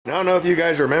I don't know if you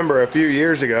guys remember a few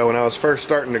years ago when I was first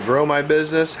starting to grow my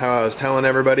business, how I was telling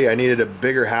everybody I needed a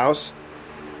bigger house.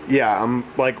 Yeah, I'm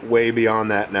like way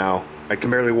beyond that now. I can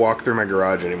barely walk through my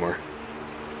garage anymore.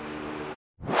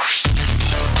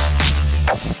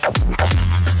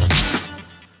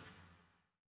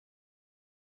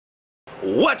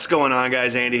 What's going on,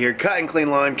 guys? Andy here, Cut and Clean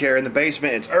Lawn Care in the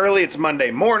basement. It's early, it's Monday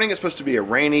morning. It's supposed to be a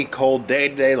rainy, cold day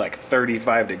today, like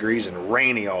 35 degrees and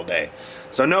rainy all day.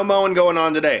 So no mowing going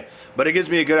on today, but it gives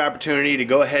me a good opportunity to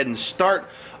go ahead and start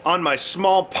on my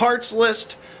small parts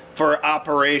list for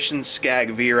Operation Scag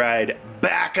Vride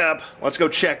backup. Let's go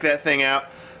check that thing out.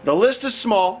 The list is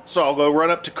small, so I'll go run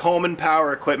up to Coleman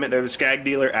Power Equipment. They're the Scag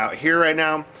dealer out here right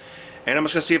now. And I'm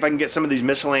just gonna see if I can get some of these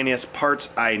miscellaneous parts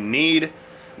I need.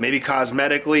 Maybe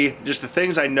cosmetically, just the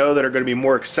things I know that are going to be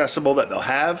more accessible that they'll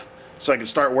have, so I can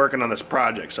start working on this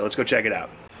project. So let's go check it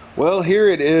out. Well, here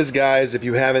it is, guys. If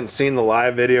you haven't seen the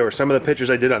live video or some of the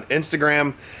pictures I did on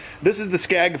Instagram, this is the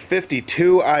Scag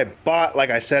 52 I bought. Like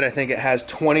I said, I think it has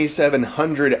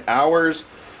 2,700 hours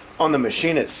on the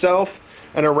machine itself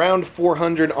and around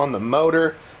 400 on the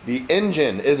motor. The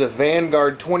engine is a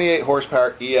Vanguard 28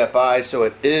 horsepower EFI, so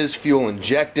it is fuel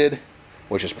injected,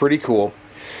 which is pretty cool.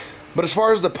 But as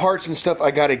far as the parts and stuff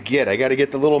I gotta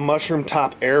get the little mushroom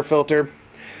top air filter.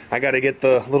 I gotta get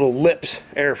the little lips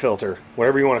air filter,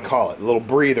 whatever you want to call it, the little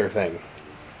breather thing.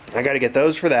 I gotta get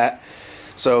those for that.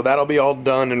 So that'll be all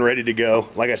done and ready to go.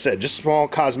 Like I said, just small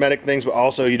cosmetic things, but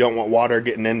also you don't want water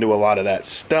getting into a lot of that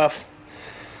stuff.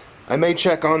 I may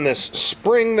check on this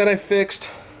spring that I fixed.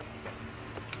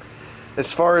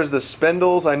 As far as the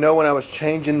spindles, I know when I was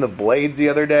changing the blades the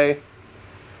other day,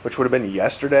 which would have been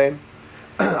yesterday,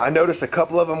 I noticed a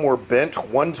couple of them were bent.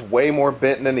 One's way more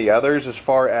bent than the others as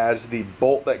far as the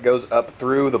bolt that goes up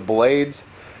through the blades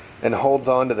and holds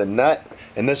on to the nut.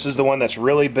 And this is the one that's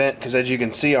really bent, because as you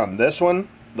can see on this one,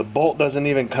 the bolt doesn't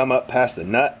even come up past the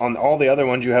nut. On all the other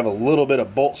ones, you have a little bit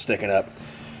of bolt sticking up.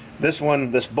 This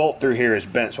one, this bolt through here is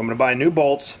bent. So I'm going to buy new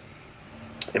bolts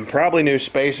and probably new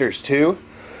spacers too,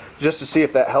 just to see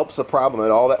if that helps the problem at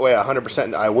all. That way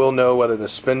 100% I will know whether the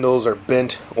spindles are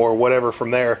bent or whatever from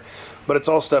there. But it's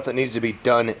all stuff that needs to be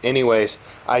done anyways.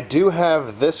 I do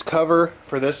have this cover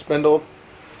for this spindle.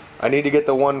 I need to get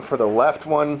the one for the left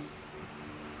one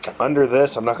under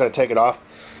this. I'm not going to take it off.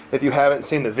 If you haven't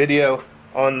seen the video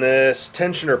on this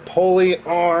tensioner pulley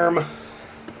arm,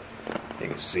 you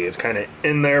can see it's kind of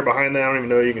in there behind that. I don't even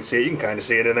know if you can see it. You can kind of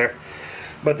see it in there.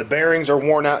 But the bearings are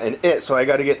worn out in it, so I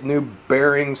got to get new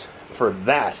bearings for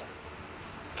that.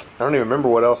 I don't even remember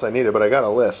what else I needed, but I got a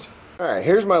list. Alright,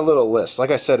 here's my little list. Like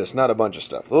I said, it's not a bunch of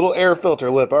stuff. The little air filter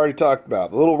lip, I already talked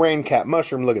about. The little rain cap,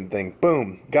 mushroom looking thing.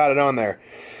 Boom, got it on there.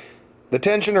 The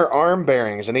tensioner arm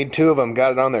bearings, I need 2 of them.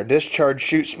 Got it on there. Discharge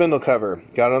chute spindle cover,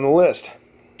 got it on the list.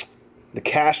 The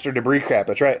caster debris cap,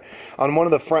 that's right. On one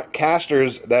of the front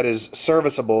casters that is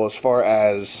serviceable as far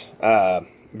as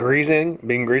greasing,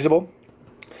 being greasable.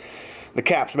 The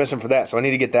cap's missing for that, so I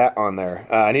need to get that on there.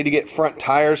 I need to get front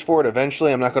tires for it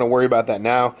eventually. I'm not going to worry about that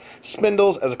now.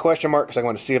 Spindles as a question mark, because I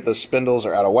want to see if those spindles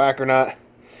are out of whack or not.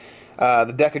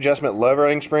 The deck adjustment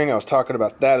levering spring, I was talking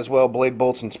about that as well. Blade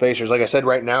bolts and spacers. Like I said,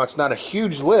 right now it's not a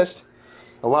huge list.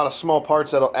 A lot of small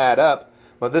parts that'll add up,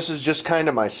 but this is just kind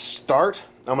of my start.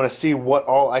 I'm going to see what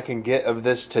all I can get of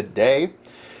this today.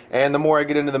 And the more I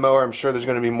get into the mower, I'm sure there's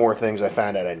going to be more things I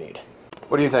find out I need.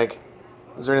 What do you think?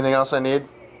 Is there anything else I need?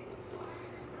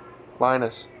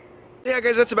 Linus. Yeah,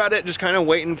 guys, that's about it. Just kind of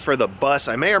waiting for the bus.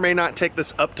 I may or may not take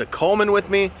this up to Coleman with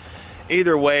me.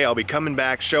 Either way, I'll be coming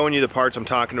back, showing you the parts I'm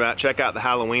talking about. Check out the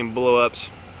Halloween blow-ups.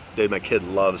 Dude, my kid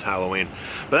loves Halloween.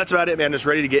 But that's about it, man. Just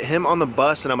ready to get him on the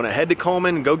bus, and I'm going to head to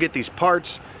Coleman, go get these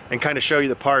parts, and kind of show you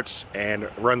the parts and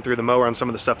run through the mower on some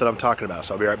of the stuff that I'm talking about.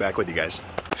 So I'll be right back with you guys.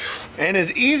 And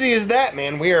as easy as that,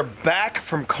 man, we are back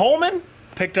from Coleman.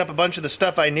 Picked up a bunch of the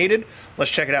stuff I needed.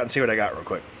 Let's check it out and see what I got real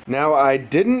quick. Now, I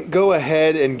didn't go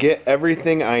ahead and get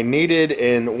everything I needed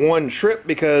in one trip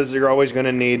because you're always going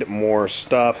to need more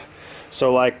stuff.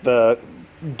 So like the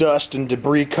dust and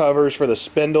debris covers for the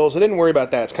spindles, I didn't worry about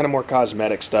that. It's kind of more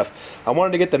cosmetic stuff. I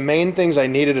wanted to get the main things I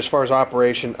needed as far as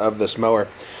operation of this mower.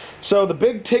 So the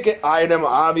big ticket item,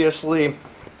 obviously,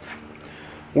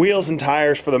 wheels and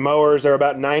tires for the mowers. They're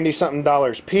about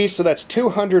 $90-something piece, so that's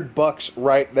 200 bucks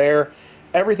right there.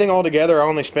 Everything all together, I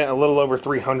only spent a little over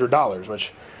 $300,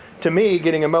 which to me,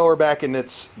 getting a mower back in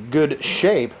its good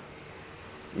shape,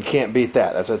 you can't beat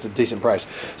that. That's a decent price.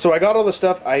 So I got all the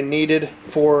stuff I needed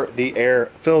for the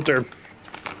air filter.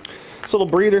 This little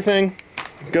breather thing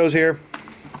goes here.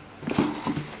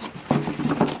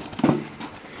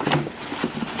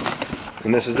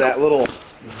 And this is that little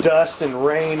dust and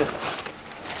rain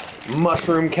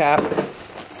mushroom cap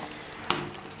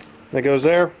that goes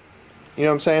there. You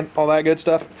know what I'm saying? All that good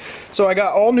stuff. So I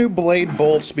got all new blade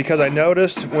bolts because I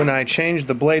noticed when I changed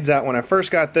the blades out when I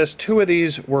first got this, 2 of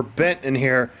these were bent in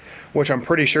here, which I'm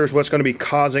pretty sure is what's going to be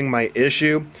causing my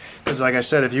issue. Because like I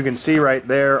said, if you can see right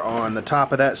there on the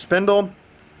top of that spindle,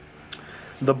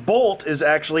 the bolt is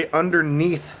actually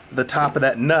underneath the top of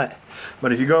that nut.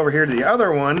 But if you go over here to the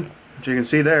other one, which you can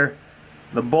see there,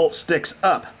 the bolt sticks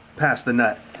up past the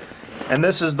nut. And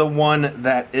this is the one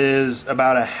that is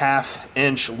about a 1/2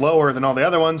 inch lower than all the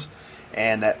other ones,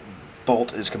 and that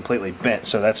bolt is completely bent,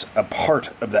 so that's a part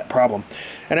of that problem.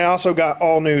 And I also got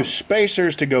all new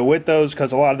spacers to go with those,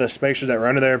 because a lot of the spacers that were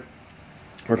under there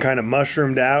were kind of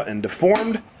mushroomed out and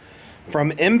deformed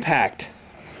from impact.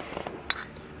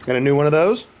 Got a new one of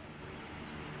those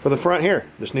for the front here.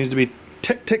 Just needs to be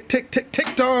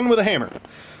ticked on with a hammer.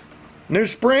 New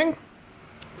spring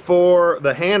for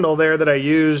the handle there that I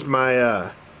used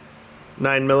my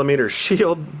 9mm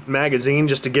Shield magazine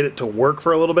just to get it to work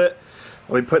for a little bit.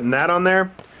 I'll be putting that on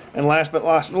there. And last but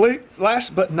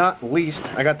not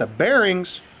least, I got the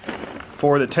bearings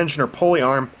for the tensioner pulley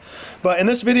arm. But in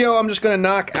this video, I'm just going to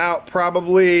knock out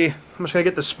probably, I'm just going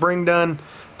to get the spring done,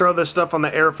 throw this stuff on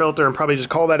the air filter, and probably just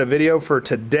call that a video for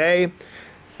today.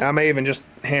 I may even just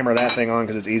hammer that thing on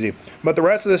because it's easy. But the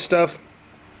rest of this stuff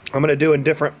I'm going to do in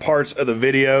different parts of the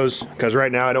videos, because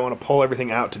right now I don't want to pull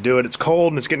everything out to do it. It's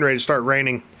cold and it's getting ready to start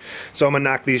raining, so I'm going to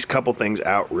knock these couple things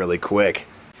out really quick.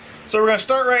 So we're going to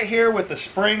start right here with the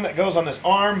spring that goes on this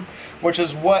arm, which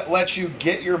is what lets you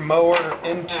get your mower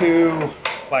into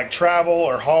like travel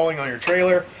or hauling on your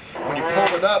trailer. When you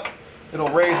pull it up, it'll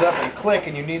raise up and click,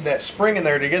 and you need that spring in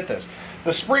there to get this.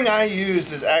 The spring I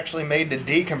used is actually made to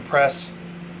decompress,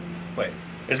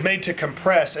 is made to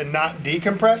compress and not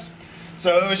decompress.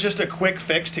 So it was just a quick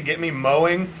fix to get me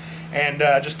mowing and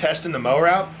just testing the mower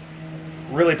out.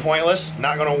 Really pointless,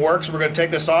 not going to work, so we're going to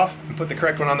take this off and put the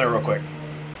correct one on there real quick.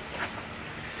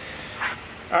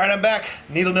 Alright, I'm back.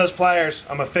 Needle nose pliers.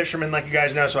 I'm a fisherman like you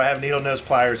guys know, so I have needle nose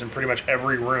pliers in pretty much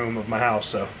every room of my house,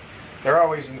 so they're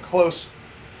always in close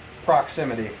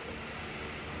proximity.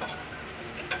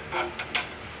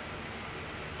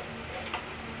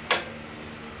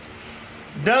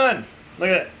 Done! Look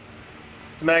at it.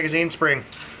 It's a magazine spring.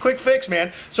 Quick fix,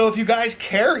 man. So if you guys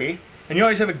carry, and you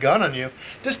always have a gun on you,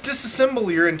 just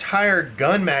disassemble your entire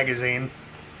gun magazine.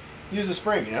 Use a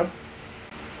spring, you know?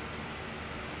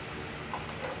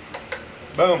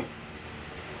 Boom.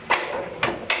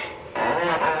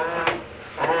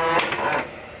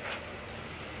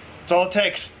 That's all it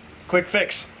takes. Quick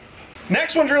fix.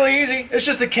 Next one's really easy. It's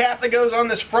just the cap that goes on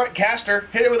this front caster.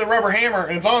 Hit it with a rubber hammer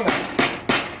and it's on there.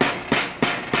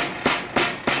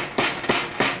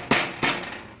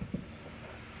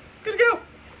 Good to go.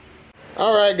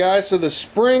 Alright guys, so the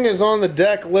spring is on the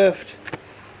deck lift.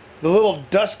 The little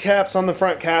dust cap's on the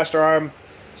front caster arm.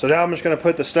 So now I'm just going to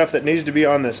put the stuff that needs to be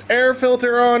on this air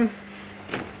filter on.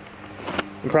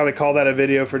 And probably call that a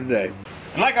video for today.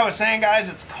 And like I was saying guys,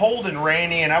 it's cold and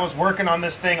rainy, and I was working on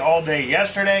this thing all day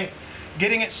yesterday,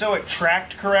 getting it so it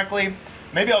tracked correctly.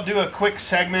 Maybe I'll do a quick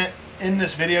segment in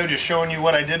this video just showing you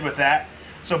what I did with that.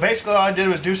 So basically all I did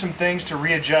was do some things to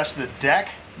readjust the deck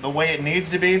the way it needs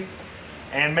to be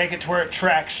and make it to where it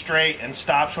tracks straight and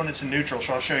stops when it's in neutral.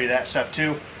 So I'll show you that stuff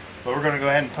too. But we're going to go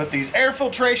ahead and put these air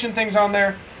filtration things on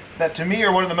there that to me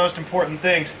are one of the most important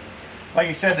things. Like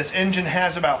you said, this engine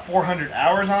has about 400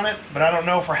 hours on it, but I don't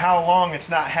know for how long it's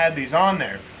not had these on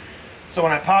there. So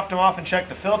when I popped them off and checked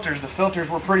the filters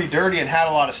were pretty dirty and had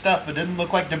a lot of stuff, but didn't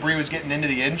look like debris was getting into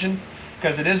the engine,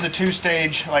 because it is the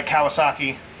two-stage, like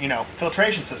Kawasaki, you know,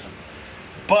 filtration system.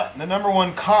 But the number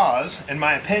one cause, in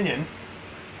my opinion,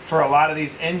 for a lot of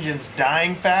these engines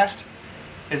dying fast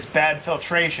is bad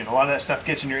filtration. A lot of that stuff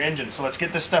gets in your engine. So let's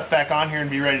get this stuff back on here and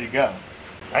be ready to go.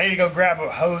 I need to go grab a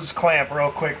hose clamp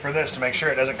real quick for this to make sure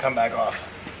it doesn't come back off.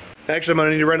 Actually, I'm going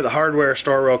to need to run to the hardware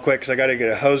store real quick because I got to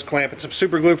get a hose clamp and some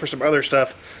super glue for some other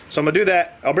stuff. So I'm going to do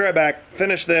that. I'll be right back,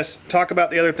 finish this, talk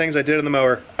about the other things I did in the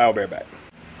mower. I'll be right back.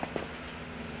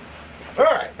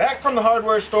 Alright, back from the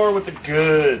hardware store with the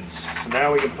goods. So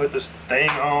now we can put this thing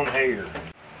on here.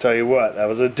 Tell you what, that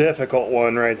was a difficult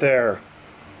one right there.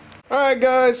 Alright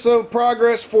guys, so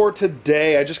progress for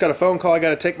today. I just got a phone call. I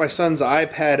got to take my son's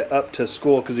iPad up to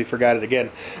school because he forgot it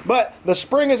again. But the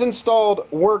spring is installed,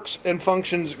 works and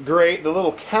functions great. The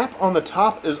little cap on the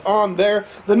top is on there.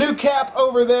 The new cap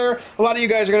over there. A lot of you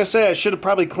guys are going to say I should have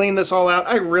probably cleaned this all out.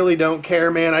 I really don't care,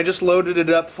 man. I just loaded it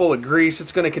up full of grease.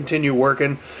 It's going to continue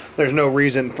working. There's no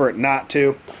reason for it not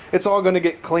to. It's all going to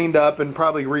get cleaned up and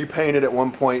probably repainted at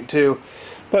one point too.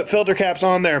 But filter cap's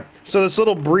on there. So this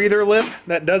little breather lip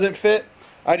that doesn't fit,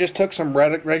 I just took some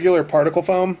regular particle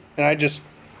foam and I just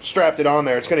strapped it on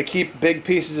there. It's going to keep big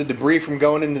pieces of debris from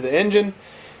going into the engine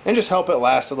and just help it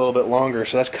last a little bit longer.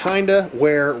 So that's kind of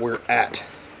where we're at.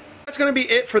 That's going to be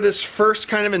it for this first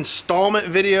kind of installment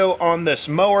video on this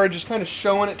mower, just kind of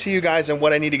showing it to you guys and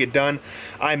what I need to get done.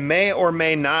 I may or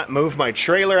may not move my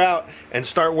trailer out and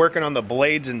start working on the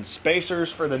blades and spacers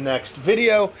for the next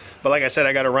video, but like I said,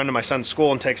 I got to run to my son's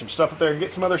school and take some stuff up there and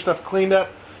get some other stuff cleaned up,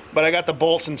 but I got the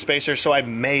bolts and spacers, so I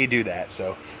may do that.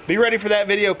 So be ready for that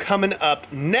video coming up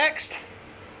next.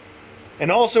 And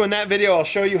also in that video, I'll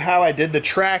show you how I did the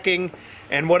tracking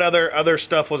and what other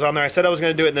stuff was on there. I said I was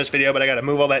going to do it in this video, but I got to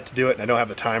move all that to do it, and I don't have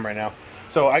the time right now.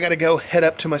 So I got to go head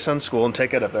up to my son's school and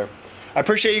take it up there. I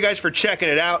appreciate you guys for checking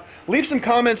it out. Leave some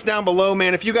comments down below,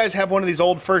 man. If you guys have one of these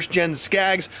old first-gen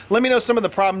Skags, let me know some of the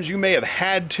problems you may have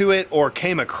had to it or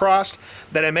came across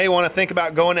that I may want to think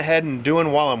about going ahead and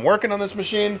doing while I'm working on this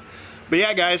machine. But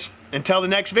yeah, guys, until the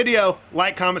next video,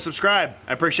 like, comment, subscribe.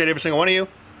 I appreciate every single one of you,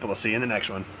 and we'll see you in the next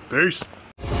one. Peace.